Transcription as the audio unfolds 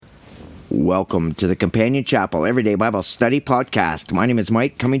Welcome to the Companion Chapel Everyday Bible Study Podcast. My name is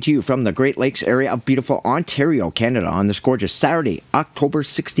Mike, coming to you from the Great Lakes area of beautiful Ontario, Canada, on this gorgeous Saturday, October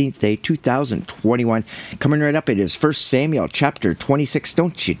 16th day, 2021. Coming right up, it is 1 Samuel chapter 26.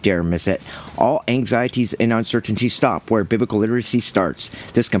 Don't you dare miss it. All anxieties and uncertainties stop where biblical literacy starts.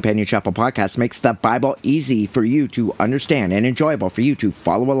 This Companion Chapel podcast makes the Bible easy for you to understand and enjoyable for you to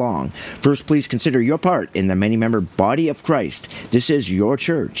follow along. First, please consider your part in the many-member body of Christ. This is your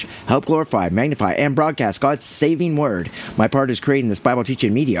church. Help glorify, magnify, and broadcast God's saving word. My part is creating this Bible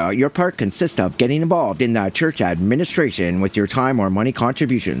teaching media. Your part consists of getting involved in the church administration with your time or money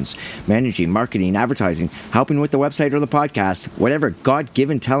contributions, managing, marketing, advertising, helping with the website or the podcast. Whatever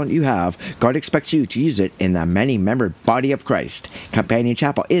God-given talent you have, God expects you to use it in the many-member body of Christ. Companion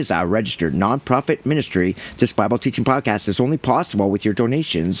Chapel is a registered non-profit ministry. This Bible teaching podcast is only possible with your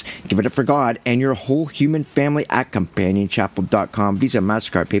donations. Give it up for God and your whole human family at companionchapel.com. Visa,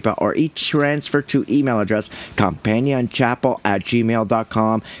 MasterCard, PayPal, or transfer to email address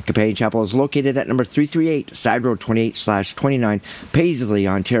companionchapel@gmail.com. Companion Chapel is located at number 338 Side Road 28/29, Paisley,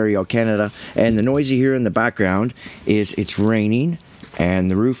 Ontario, Canada. And the noise you hear in the background is it's raining and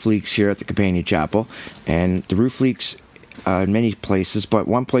the roof leaks here at the Companion Chapel. And the roof leaks in many places, but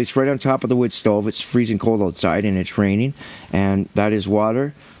one place right on top of the wood stove. It's freezing cold outside and it's raining, and that is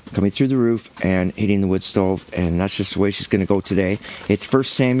water coming through the roof and hitting the wood stove, and that's just the way she's going to go today. It's 1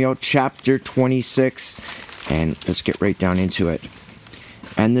 Samuel chapter 26, and let's get right down into it.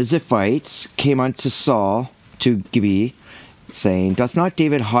 And the Ziphites came unto Saul to Gibeah, saying, Doth not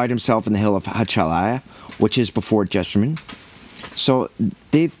David hide himself in the hill of Hachilah, which is before Jeshimon? So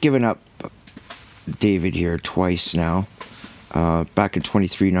they've given up David here twice now, back in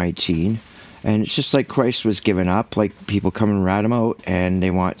 23:19. And it's just like Christ was given up, like people come and rat him out, and they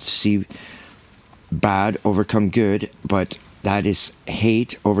want to see bad overcome good, but that is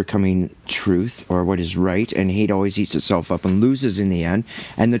hate overcoming truth, or what is right, and hate always eats itself up and loses in the end,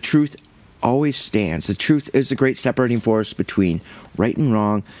 and the truth always stands. The truth is the great separating force between right and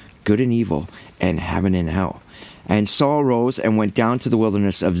wrong, good and evil, and heaven and hell. And Saul rose and went down to the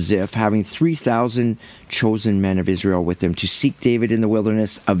wilderness of Ziph, having 3,000 chosen men of Israel with him, to seek David in the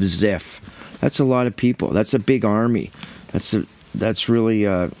wilderness of Ziph. That's a lot of people. That's a big army. That's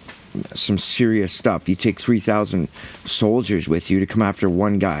really some serious stuff. You take 3,000 soldiers with you to come after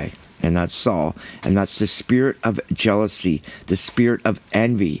one guy, and that's Saul. And that's the spirit of jealousy, the spirit of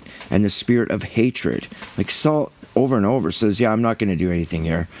envy, and the spirit of hatred. Like Saul over and over says, yeah, I'm not going to do anything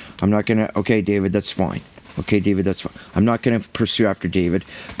here. I'm not going to, okay, David, that's fine. Okay, David, that's fine. I'm not going to pursue after David.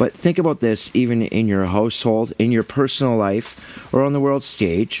 But think about this, even in your household, in your personal life, or on the world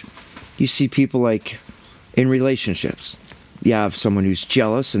stage. You see people like in relationships. You have someone who's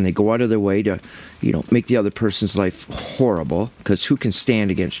jealous and they go out of their way to, make the other person's life horrible, because who can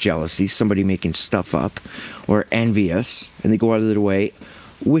stand against jealousy? Somebody making stuff up. Or envious, and they go out of their way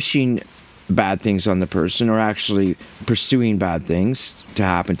wishing bad things on the person, or actually pursuing bad things to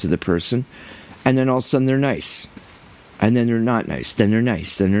happen to the person. And then all of a sudden they're nice. And then they're not nice. Then they're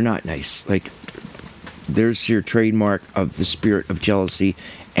nice. Then they're not nice. Like, there's your trademark of the spirit of jealousy,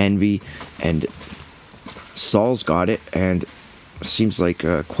 envy, and Saul's got it, and it seems like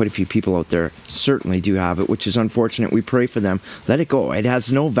quite a few people out there certainly do have it, which is unfortunate. We pray for them. Let it go. It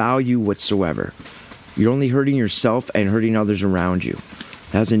has no value whatsoever. You're only hurting yourself and hurting others around you.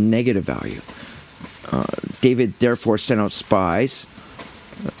 It has a negative value. David therefore sent out spies.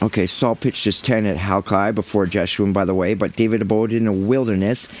 Okay, Saul pitched his tent at Halkai before Jeshimon, by the way, but David abode in a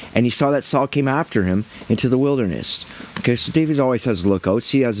wilderness, and he saw that Saul came after him into the wilderness. Okay, so David always has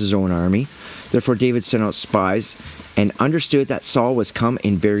lookouts. He has his own army. Therefore, David sent out spies and understood that Saul was come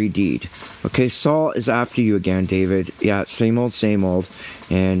in very deed. Okay, Saul is after you again, David. Yeah, same old,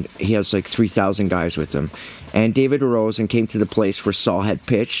 and he has like 3,000 guys with him. And David arose and came to the place where Saul had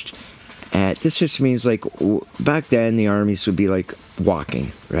pitched. And this just means, like, back then the armies would be like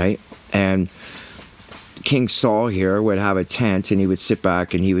walking, right? And King Saul here would have a tent, and he would sit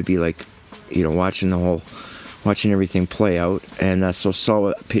back and he would be like, watching everything play out. And that's so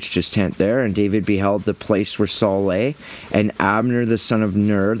Saul pitched his tent there, and David beheld the place where Saul lay, and Abner the son of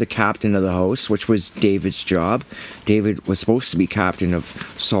Ner, the captain of the host, which was David's job. David was supposed to be captain of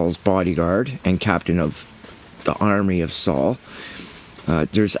Saul's bodyguard and captain of the army of Saul.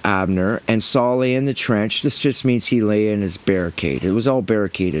 There's Abner, and Saul lay in the trench. This just means he lay in his barricade. It was all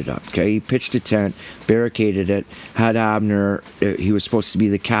barricaded up, okay? He pitched a tent, barricaded it, had Abner. He was supposed to be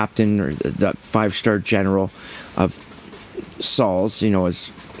the captain, or the five-star general of Saul's,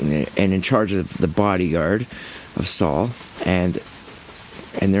 and in charge of the bodyguard of Saul. And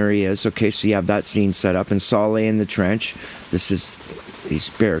there he is. Okay, so you have that scene set up, and Saul lay in the trench.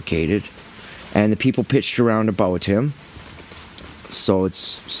 He's barricaded. And the people pitched around about him. So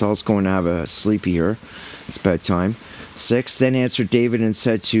Saul's going to have a sleepy here. It's bedtime. 6. Then answered David and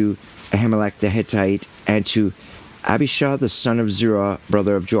said to Ahimelech the Hittite and to Abishai the son of Zeruiah,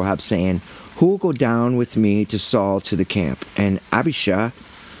 brother of Joab, saying, who will go down with me to Saul to the camp? And Abishai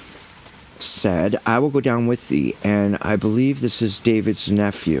said, I will go down with thee. And I believe this is David's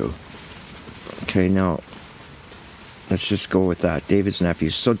nephew. Okay, now, let's just go with that. David's nephew.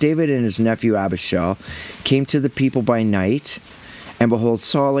 So David and his nephew Abishai came to the people by night, and behold,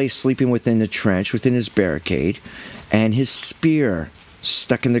 Saul lay sleeping within the trench, within his barricade, and his spear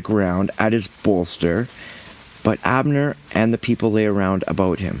stuck in the ground at his bolster. But Abner and the people lay around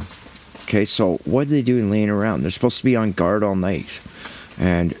about him. Okay, so what are they doing laying around? They're supposed to be on guard all night.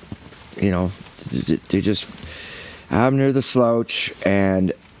 And, they just... Abner the slouch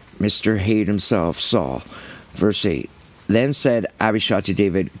and Mr. Hate himself, Saul. Verse 8. Then said Abishai to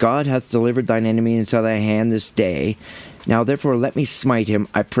David, God hath delivered thine enemy into thy hand this day. Now therefore let me smite him,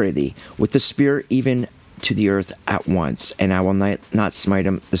 I pray thee, with the spear even to the earth at once, and I will not smite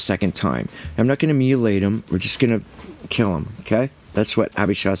him the second time. I'm not going to mutilate him. We're just going to kill him, okay? That's what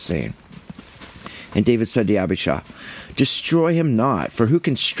Abishai's saying. And David said to Abishai, destroy him not, for who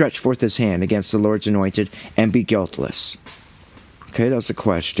can stretch forth his hand against the Lord's anointed and be guiltless? Okay, that was the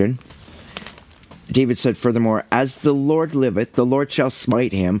question. David said furthermore, as the Lord liveth, the Lord shall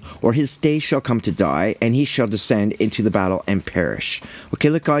smite him, or his day shall come to die, and he shall descend into the battle and perish. Okay,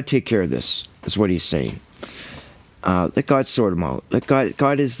 let God take care of this, is what he's saying. Let God sort him out.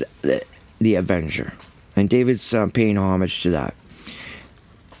 God is the avenger. And David's paying homage to that.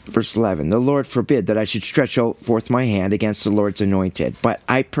 Verse 11, the Lord forbid that I should stretch out forth my hand against the Lord's anointed. But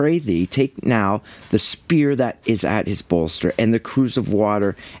I pray thee, take now the spear that is at his bolster and the cruse of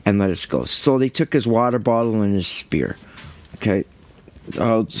water, and let us go. So they took his water bottle and his spear. Okay,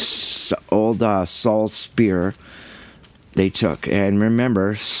 old Saul's spear they took. And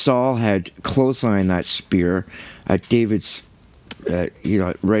remember, Saul had clotheslined that spear at David's,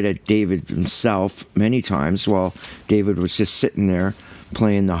 right at David himself many times while David was just sitting there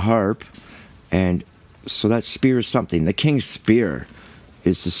playing the harp. And so that spear is something. The king's spear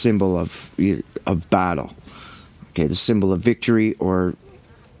is the symbol of battle. Okay, the symbol of victory, or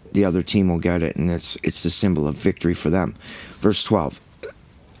the other team will get it, and it's the symbol of victory for them. Verse 12.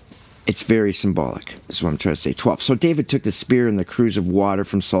 It's very symbolic, is what I'm trying to say. 12. So David took the spear and the cruse of water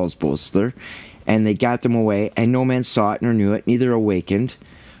from Saul's bolster, and they gat them away, and no man saw it nor knew it, neither awakened,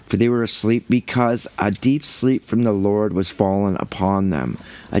 for they were asleep, because a deep sleep from the Lord was fallen upon them.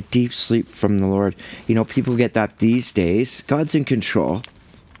 A deep sleep from the Lord. People get that these days. God's in control.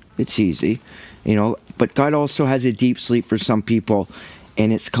 It's easy. But God also has a deep sleep for some people,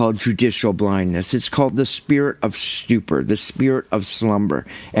 and it's called judicial blindness. It's called the spirit of stupor, the spirit of slumber.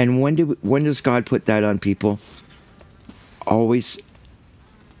 And when does God put that on people? Always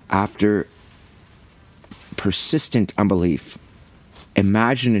after persistent unbelief,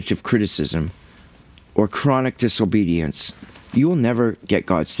 imaginative criticism, or chronic disobedience. You will never get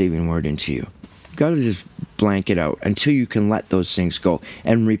God's saving word into you. You've got to just blank it out until you can let those things go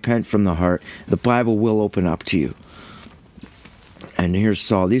and repent from the heart. The Bible will open up to you. And here's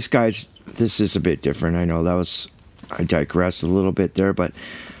Saul. These guys, this is a bit different. I know I digressed a little bit there, but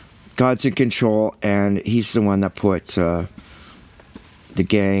God's in control, and he's the one that put the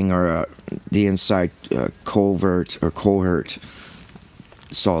gang, or the inside cohort,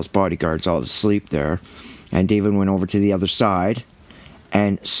 Saul's bodyguards, all to sleep there. And David went over to the other side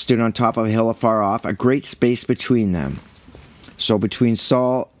and stood on top of a hill afar off, a great space between them. So between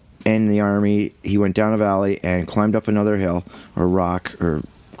Saul and the army, he went down a valley and climbed up another hill, or rock, or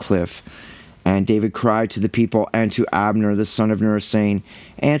cliff. And David cried to the people and to Abner, the son of Ner, saying,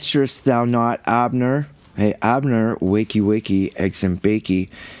 answerest thou not, Abner? Hey, Abner, wakey, wakey, eggs and bakey.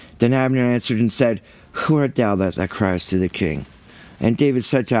 Then Abner answered and said, who art thou that criest to the king? And David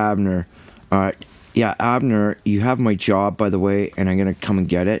said to Abner, Abner, you have my job, by the way, and I'm going to come and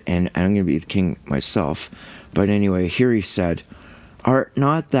get it, and I'm going to be the king myself. But anyway, here he said, art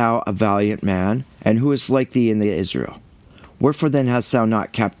not thou a valiant man, and who is like thee in the Israel? Wherefore then hast thou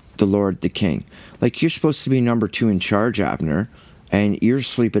not kept the Lord the king? Like, you're supposed to be number 2 in charge, Abner, and you're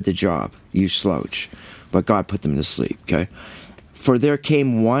asleep at the job, you slouch. But God put them to sleep, okay? For there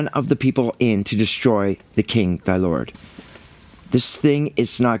came one of the people in to destroy the king thy Lord. This thing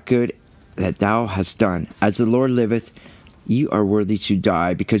is not good that thou hast done. As the Lord liveth, you are worthy to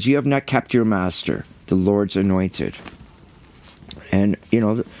die, because you have not kept your master, the Lord's anointed. And,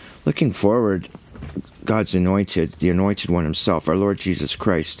 looking forward, God's anointed, the anointed one himself, our Lord Jesus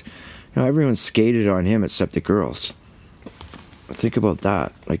Christ. Everyone skated on him except the girls. Think about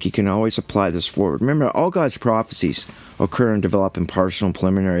that. Like, you can always apply this forward. Remember, all God's prophecies occur and develop in partial and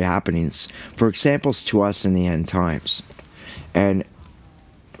preliminary happenings for examples to us in the end times. And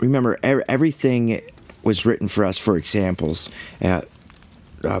remember, everything was written for us for examples.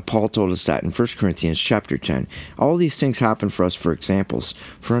 Paul told us that in 1 Corinthians chapter 10. All these things happen for us for examples,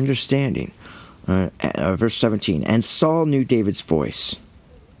 for understanding. Verse 17, and Saul knew David's voice.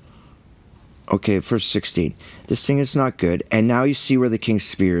 Okay, verse 16. This thing is not good. And now you see where the king's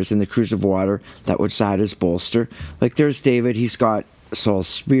spear is in the cruse of water that was at his bolster. Like, there's David. He's got Saul's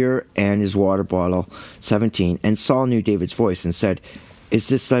spear and his water bottle. 17. And Saul knew David's voice and said, is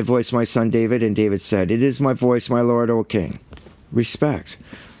this thy voice, my son David? And David said, it is my voice, my lord, O king. Respect.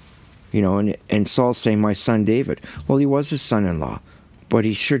 You know, and Saul's saying, my son David. Well, he was his son-in-law, but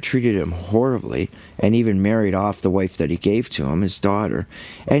he sure treated him horribly, and even married off the wife that he gave to him, his daughter.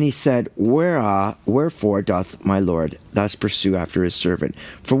 And he said, wherefore doth my lord thus pursue after his servant?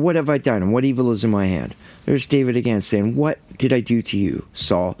 For what have I done, and what evil is in my hand? There's David again saying, what did I do to you,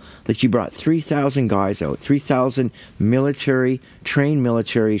 Saul, that you brought 3,000 guys out, 3,000 trained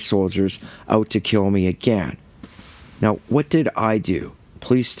military soldiers out to kill me again? Now, what did I do?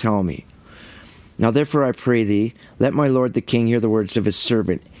 Please tell me. Now therefore I pray thee, let my lord the king hear the words of his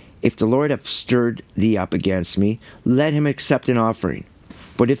servant. If the Lord have stirred thee up against me, let him accept an offering.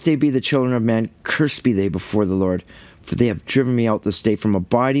 But if they be the children of men, cursed be they before the Lord. For they have driven me out this day from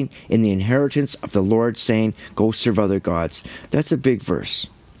abiding in the inheritance of the Lord, saying, go serve other gods. That's a big verse.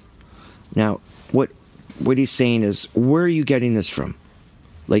 Now, what he's saying is, where are you getting this from?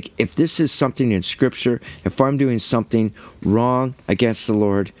 Like, if this is something in Scripture, if I'm doing something wrong against the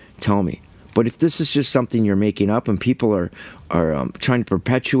Lord, tell me. But if this is just something you're making up and people are trying to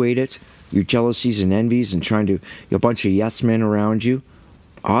perpetuate it, your jealousies and envies and trying to, a bunch of yes men around you,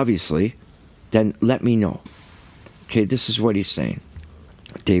 obviously, then let me know. Okay, this is what he's saying.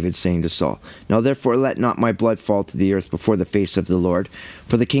 David saying to Saul, now therefore let not my blood fall to the earth before the face of the Lord,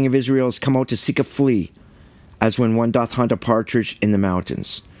 for the king of Israel has come out to seek a flea, as when one doth hunt a partridge in the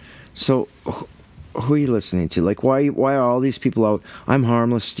mountains. So, who are you listening to? Like, why are all these people out? I'm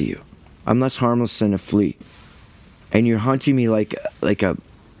harmless to you. I'm less harmless than a flea. And you're hunting me like a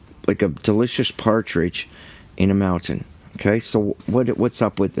delicious partridge in a mountain. Okay, so what's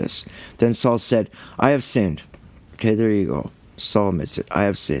up with this? Then Saul said, I have sinned. Okay, there you go. Saul admits it. I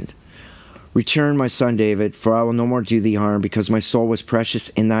have sinned. Return, my son David, for I will no more do thee harm, because my soul was precious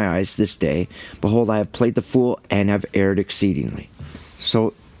in thy eyes this day. Behold, I have played the fool and have erred exceedingly.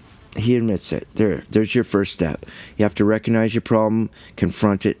 So he admits it. There's your first step. You have to recognize your problem,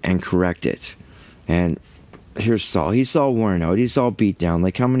 confront it, and correct it. And here's Saul. He's all worn out. He's all beat down.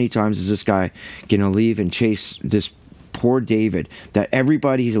 Like, how many times is this guy going to leave and chase this poor David that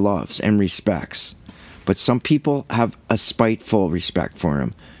everybody loves and respects? But some people have a spiteful respect for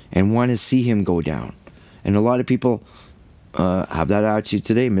him and want to see him go down. And a lot of people have that attitude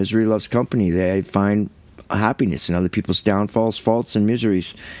today. Misery loves company. They find happiness in other people's downfalls, faults, and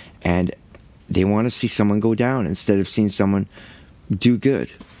miseries. And they want to see someone go down instead of seeing someone do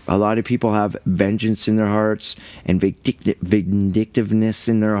good. A lot of people have vengeance in their hearts and vindictiveness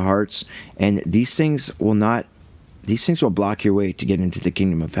in their hearts. And these things will block your way to get into the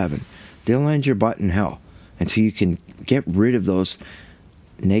kingdom of heaven. They'll land your butt in hell until you can get rid of those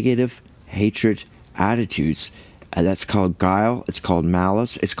negative hatred attitudes. That's called guile, it's called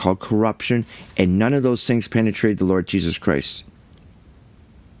malice, it's called corruption, and none of those things penetrate the Lord Jesus Christ.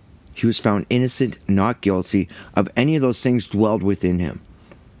 He was found innocent, not guilty, of any of those things dwelled within him.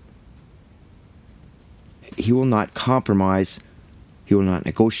 He will not compromise, he will not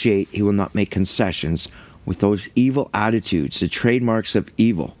negotiate, he will not make concessions with those evil attitudes, the trademarks of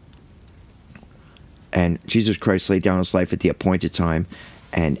evil. And Jesus Christ laid down his life at the appointed time,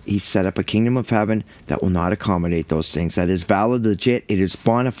 and he set up a kingdom of heaven that will not accommodate those things. That is valid, legit, it is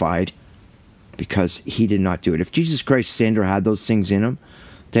bona fide, because he did not do it. If Jesus Christ sinned or had those things in him,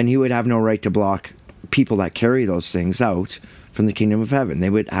 then he would have no right to block people that carry those things out from the kingdom of heaven. They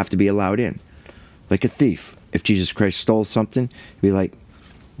would have to be allowed in. Like a thief. If Jesus Christ stole something, he'd be like,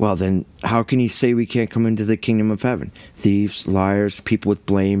 well, then how can he say we can't come into the kingdom of heaven? Thieves, liars, people with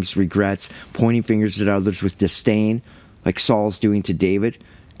blames, regrets, pointing fingers at others with disdain, like Saul's doing to David,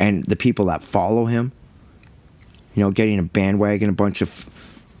 and the people that follow him. You know, getting a bandwagon, a bunch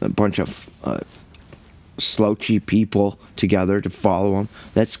of slouchy people together to follow him.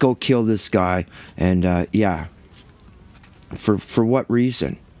 Let's go kill this guy. And yeah, for what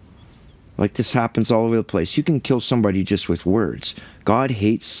reason? Like, this happens all over the place. You can kill somebody just with words. God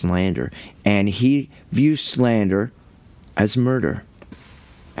hates slander, and he views slander as murder.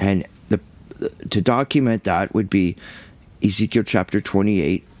 And to document that would be Ezekiel chapter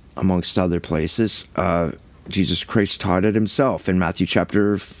 28, amongst other places. Jesus Christ taught it himself in Matthew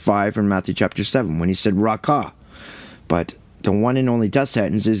chapter 5 and Matthew chapter 7 when he said Rakah. But the one and only death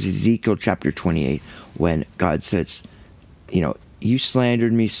sentence is Ezekiel chapter 28 when God says, you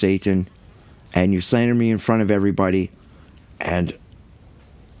slandered me, Satan, and you slandered me in front of everybody, and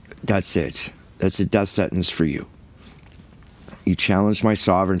that's it. That's a death sentence for you. You challenged my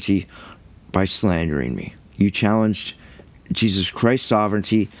sovereignty by slandering me. You challenged Jesus Christ's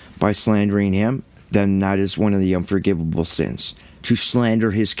sovereignty by slandering him, then that is one of the unforgivable sins. To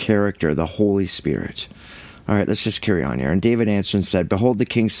slander his character, the Holy Spirit. All right, let's just carry on here. And David answered and said, behold the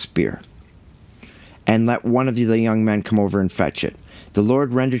king's spear, and let one of the young men come over and fetch it. The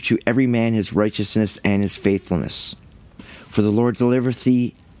Lord render to every man his righteousness and his faithfulness. For the Lord delivereth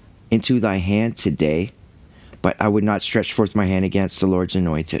thee into thy hand today, but I would not stretch forth my hand against the Lord's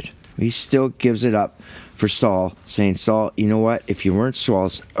anointed. He still gives it up for Saul, saying, Saul, you know what? If you weren't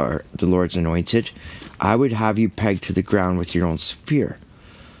Saul's or the Lord's anointed, I would have you pegged to the ground with your own spear.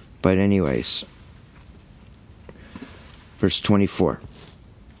 But anyways, verse 24.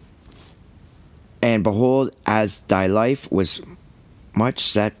 And behold, as thy life was much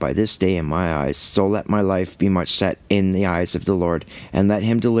set by this day in my eyes, so let my life be much set in the eyes of the Lord, and let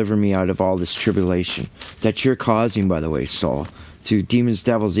him deliver me out of all this tribulation that you're causing, by the way, Saul, to demons,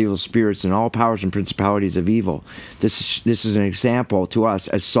 devils, evil spirits, and all powers and principalities of evil. This is an example to us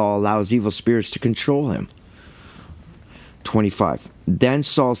as Saul allows evil spirits to control him. 25. Then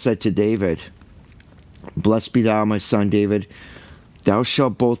Saul said to David, blessed be thou, my son David. Thou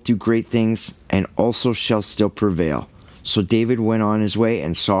shalt both do great things, and also shalt still prevail. So David went on his way,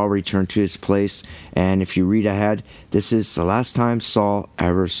 and Saul returned to his place. And if you read ahead, this is the last time Saul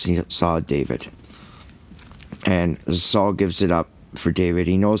ever saw David. And Saul gives it up for David.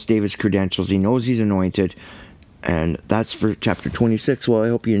 He knows David's credentials. He knows he's anointed. And that's for chapter 26. Well, I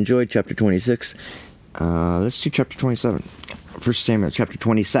hope you enjoyed chapter 26. Let's do chapter 27. 1 Samuel chapter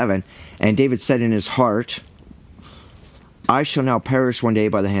 27. And David said in his heart, I shall now perish one day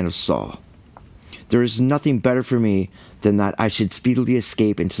by the hand of Saul. There is nothing better for me than that I should speedily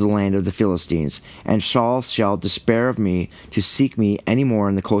escape into the land of the Philistines, and Saul shall despair of me to seek me any more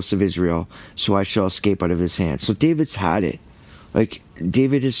in the coasts of Israel, so I shall escape out of his hand. So David's had it. Like,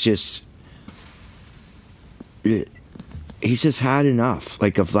 David is just, he's just had enough,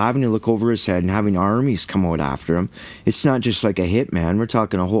 like, of having to look over his head and having armies come out after him. It's not just like a hitman, we're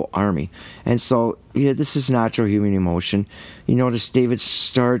talking a whole army. And so, yeah, this is natural human emotion. You notice David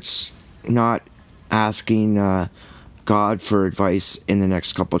starts not asking God for advice in the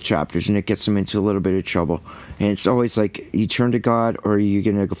next couple chapters, and it gets him into a little bit of trouble. And it's always like, you turn to God, or are you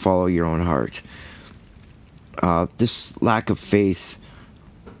going to follow your own heart? This lack of faith,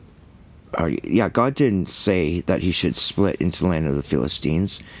 God didn't say that he should split into the land of the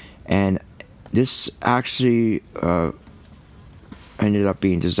Philistines, and this actually ended up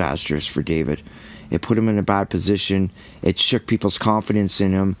being disastrous for David. It put him in a bad position. It shook people's confidence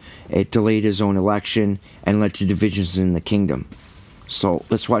in him. It delayed his own election and led to divisions in the kingdom. So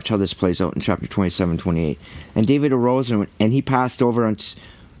let's watch how this plays out in chapter 27, 28. And David arose and he passed over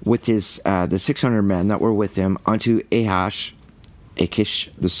with his the 600 men that were with him unto Achish,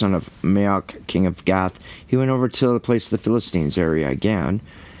 the son of Maoch, king of Gath. He went over to the place of the Philistines area again.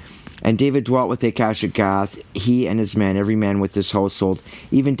 And David dwelt with Achish at Gath, he and his men, every man with his household,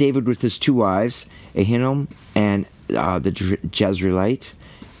 even David with his two wives, Ahinoam and the Jezreelite,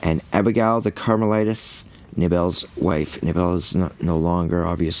 and Abigail the Carmelitess, Nabal's wife. Nabal is no longer,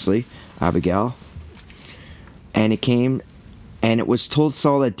 obviously, Abigail. And it was told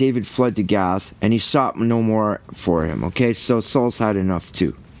Saul that David fled to Gath, and he sought no more for him. Okay, so Saul's had enough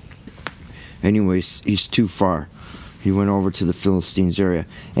too. Anyways, he's too far. He went over to the Philistines area.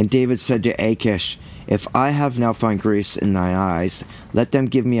 And David said to Achish, if I have now found grace in thy eyes, let them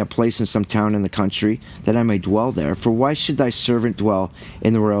give me a place in some town in the country, that I may dwell there. For why should thy servant dwell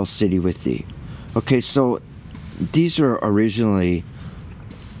in the royal city with thee? Okay, so these are originally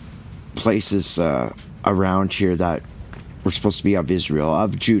places around here that were supposed to be of Israel,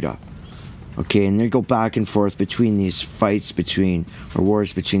 of Judah. Okay, and they go back and forth between these fights or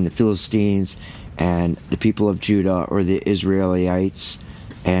wars between the Philistines and the people of Judah, or the Israelites.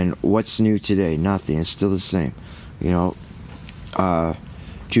 And what's new today? Nothing. It's still the same. Judah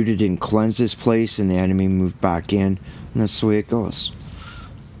didn't cleanse this place, and the enemy moved back in, and that's the way it goes.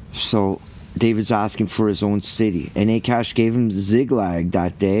 So David's asking for his own city, and Achish gave him Ziklag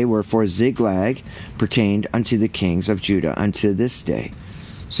that day, wherefore Ziklag pertained unto the kings of Judah unto this day.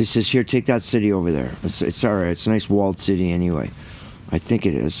 So he says, here, take that city over there. It's all right. It's a nice walled city anyway. I think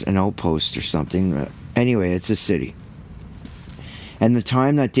it is an outpost or something. Anyway, it's a city. And the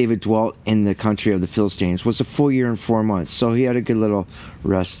time that David dwelt in the country of the Philistines was a full year and 4 months. So he had a good little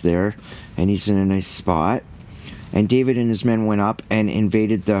rest there, and he's in a nice spot. And David and his men went up and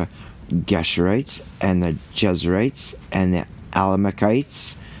invaded the Geshurites and the Jezreelites and the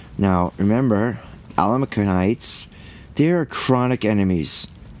Amalekites. Now, remember, Amalekites, they are chronic enemies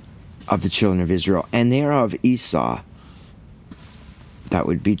of the children of Israel, and they are of Esau. That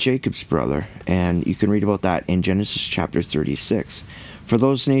would be Jacob's brother, and you can read about that in Genesis chapter 36. For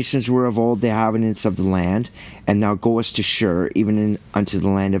those nations were of old the inhabitants of the land, and thou goest to Shur, even unto the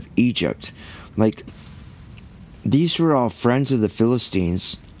land of Egypt. Like, these were all friends of the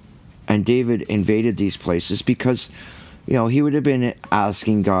Philistines, and David invaded these places because, you know, he would have been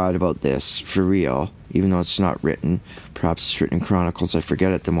asking God about this for real, even though it's not written. Perhaps it's written in Chronicles, I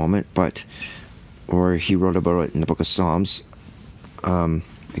forget at the moment, but, or he wrote about it in the book of Psalms.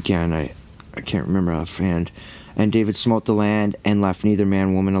 Again, I can't remember offhand. And David smote the land and left neither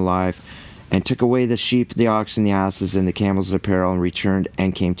man, woman alive, and took away the sheep, the oxen, the asses, and the camels' apparel, and returned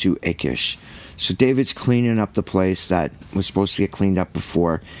and came to Achish. So David's cleaning up the place that was supposed to get cleaned up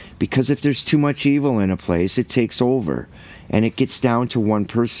before, because if there's too much evil in a place, it takes over, and it gets down to one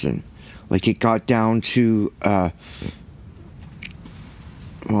person. Like it got down to,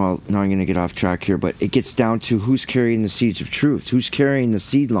 well, now I'm going to get off track here, but it gets down to who's carrying the seeds of truth, who's carrying the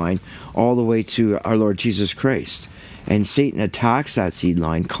seed line all the way to our Lord Jesus Christ. And Satan attacks that seed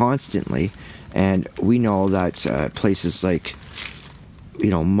line constantly, and we know that places like, you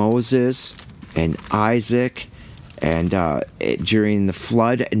know, Moses and Isaac, and during the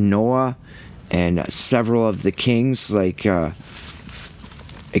flood, Noah, and several of the kings, like,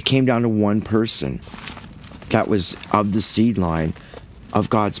 it came down to one person that was of the seed line of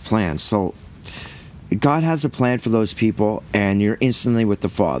God's plan. So God has a plan for those people, and you're instantly with the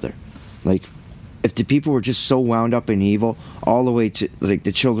Father. Like, if the people were just so wound up in evil, all the way to, like,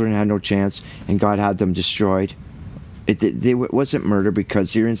 the children had no chance, and God had them destroyed, it wasn't murder,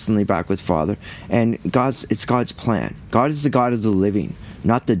 because you're instantly back with Father. And it's God's plan. God is the God of the living,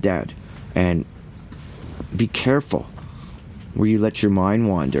 not the dead. And be careful where you let your mind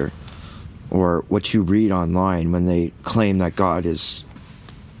wander, or what you read online when they claim that God is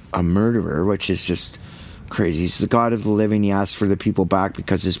a murderer, which is just crazy. He's the God of the living. He asks for the people back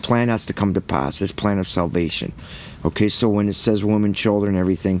because his plan has to come to pass, his plan of salvation. Okay, so when it says women, children,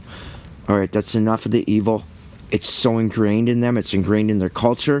 everything, all right, that's enough of the evil. It's so ingrained in them, it's ingrained in their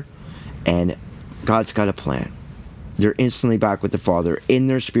culture, and God's got a plan. They're instantly back with the Father in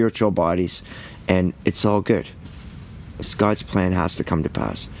their spiritual bodies, and it's all good. It's God's plan has to come to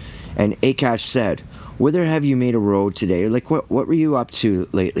pass. And Achish said, whither have you made a road today? Like, what were you up to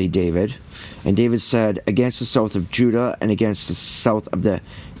lately, David? And David said, against the south of Judah, and against the south of the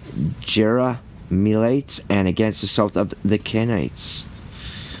Jerahmeelites, and against the south of the Kenites.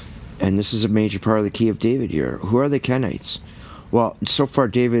 And this is a major part of the key of David here. Who are the Kenites? Well, so far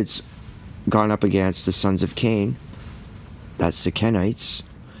David's gone up against the sons of Cain. That's the Kenites.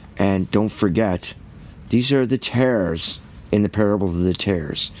 And don't forget, these are the tares in the parable of the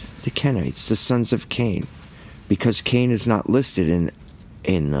tares. The Kenites, the sons of Cain. Because Cain is not listed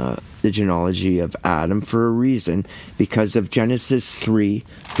in the genealogy of Adam for a reason, because of Genesis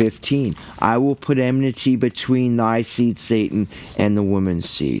 3:15. I will put enmity between thy seed, Satan, and the woman's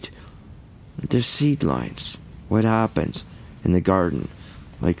seed. They're seed lines. What happened in the garden?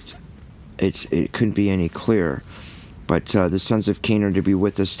 Like, it couldn't be any clearer. But the sons of Cain are to be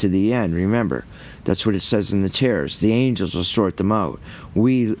with us to the end. Remember, that's what it says in the tares. The angels will sort them out.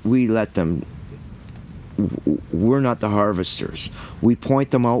 We let them. We're not the harvesters. We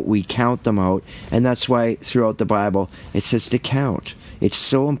point them out, we count them out, and that's why throughout the Bible it says to count. It's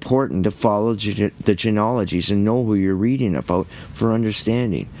so important to follow the genealogies and know who you're reading about for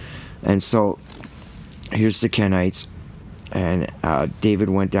understanding. And so here's the Kenites, and David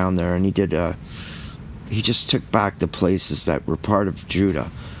went down there, and he just took back the places that were part of Judah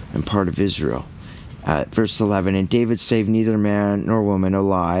and part of Israel. Verse 11, and David saved neither man nor woman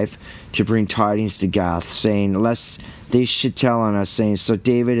alive to bring tidings to Gath, saying, lest they should tell on us, saying, so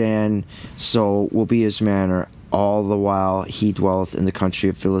David and so will be his manner all the while he dwelleth in the country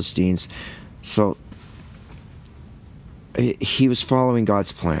of Philistines. So he was following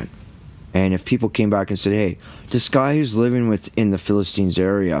God's plan. And if people came back and said, hey, this guy who's living within the Philistines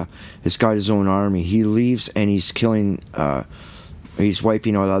area has got his own army, he leaves and he's killing, he's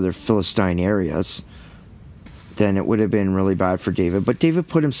wiping out other Philistine areas, then it would have been really bad for David. But David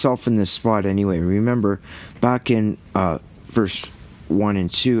put himself in this spot anyway. Remember, back in verse 1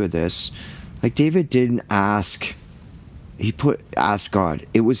 and 2 of this, like, David didn't ask. He asked God.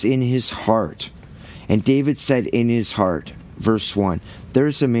 It was in his heart. And David said in his heart, verse 1,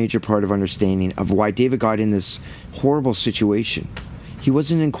 there's a major part of understanding of why David got in this horrible situation. He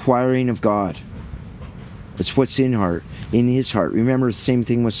wasn't inquiring of God. It's what's in his heart. Remember, the same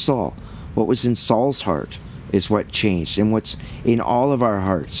thing with Saul. What was in Saul's heart is what changed. And what's in all of our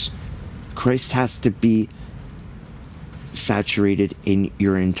hearts, Christ has to be saturated in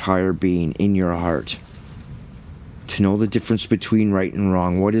your entire being, in your heart. To know the difference between right and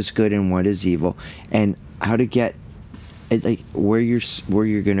wrong, what is good and what is evil, and how to get like where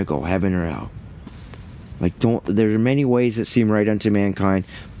you're gonna go, heaven or hell. Like, there are many ways that seem right unto mankind,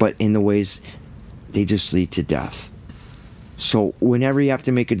 but in the ways they just lead to death. So whenever you have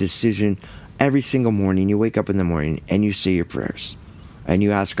to make a decision, every single morning you wake up in the morning and you say your prayers and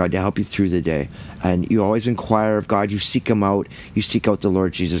you ask God to help you through the day, and you always inquire of God. You seek him out. You seek out the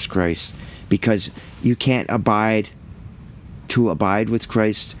Lord Jesus Christ, because you can't abide. To abide with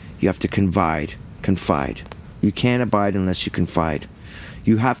Christ, you have to confide. You can't abide unless you confide.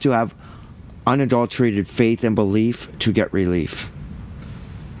 You have to have unadulterated faith and belief to get relief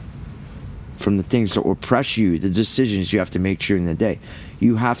from the things that oppress you, the decisions you have to make during the day.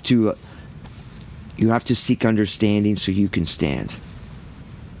 You have to seek understanding so you can stand.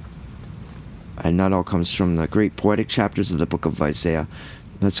 And that all comes from the great poetic chapters of the book of Isaiah.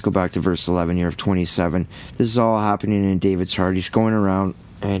 Let's go back to verse 11 here of 27. This is all happening in David's heart. He's going around,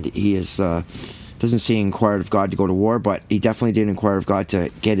 and he is doesn't say he inquired of God to go to war, but he definitely did inquire of God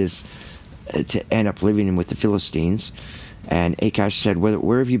to get to end up living with the Philistines. And Achash said,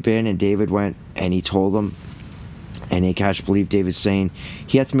 where have you been? And David went, and he told them. And Achash believed David, saying,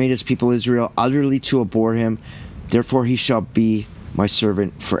 he hath made his people Israel utterly to abhor him, therefore he shall be my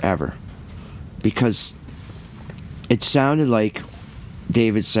servant forever. Because it sounded like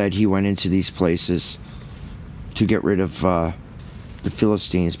David said he went into these places to get rid of the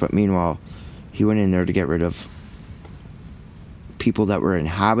Philistines, but meanwhile, he went in there to get rid of people that were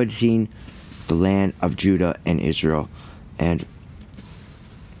inhabiting the land of Judah and Israel. And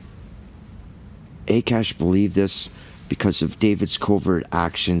Achash believed this because of David's covert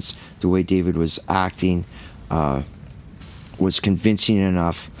actions. The way David was acting was convincing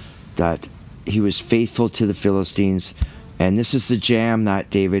enough that he was faithful to the Philistines. And this is the jam that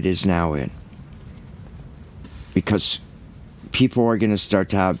David is now in, because people are going to start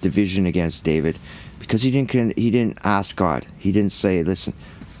to have division against David, because he didn't ask God. He didn't say, listen,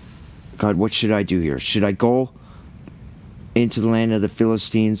 God, what should I do here? Should I go into the land of the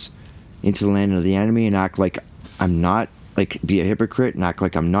Philistines, into the land of the enemy, and act like I'm not, like be a hypocrite and act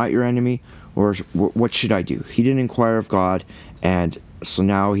like I'm not your enemy? Or what should I do? He didn't inquire of God. And so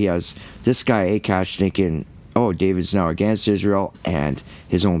now he has this guy Achash thinking, oh, David's now against Israel and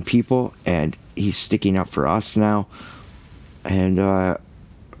his own people, and he's sticking up for us now. And,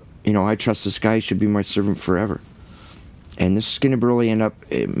 I trust this guy. He should be my servant forever. And this is going to really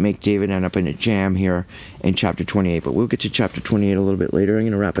make David end up in a jam here in chapter 28. But we'll get to chapter 28 a little bit later. I'm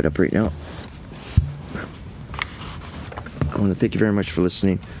going to wrap it up right now. I want to thank you very much for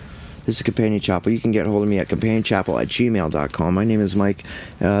listening. This is Companion Chapel. You can get a hold of me at companionchapel@gmail.com. My name is Mike.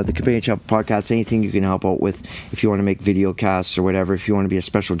 The Companion Chapel podcast, anything you can help out with. If you want to make video casts or whatever, if you want to be a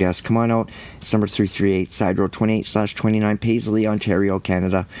special guest, come on out. It's number 338 Side Road 28/29, Paisley, Ontario,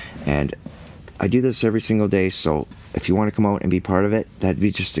 Canada. And I do this every single day, so if you want to come out and be part of it, that'd be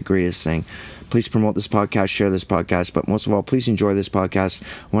just the greatest thing. Please promote this podcast, share this podcast, but most of all, please enjoy this podcast.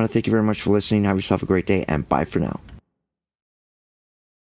 I want to thank you very much for listening. Have yourself a great day, and bye for now.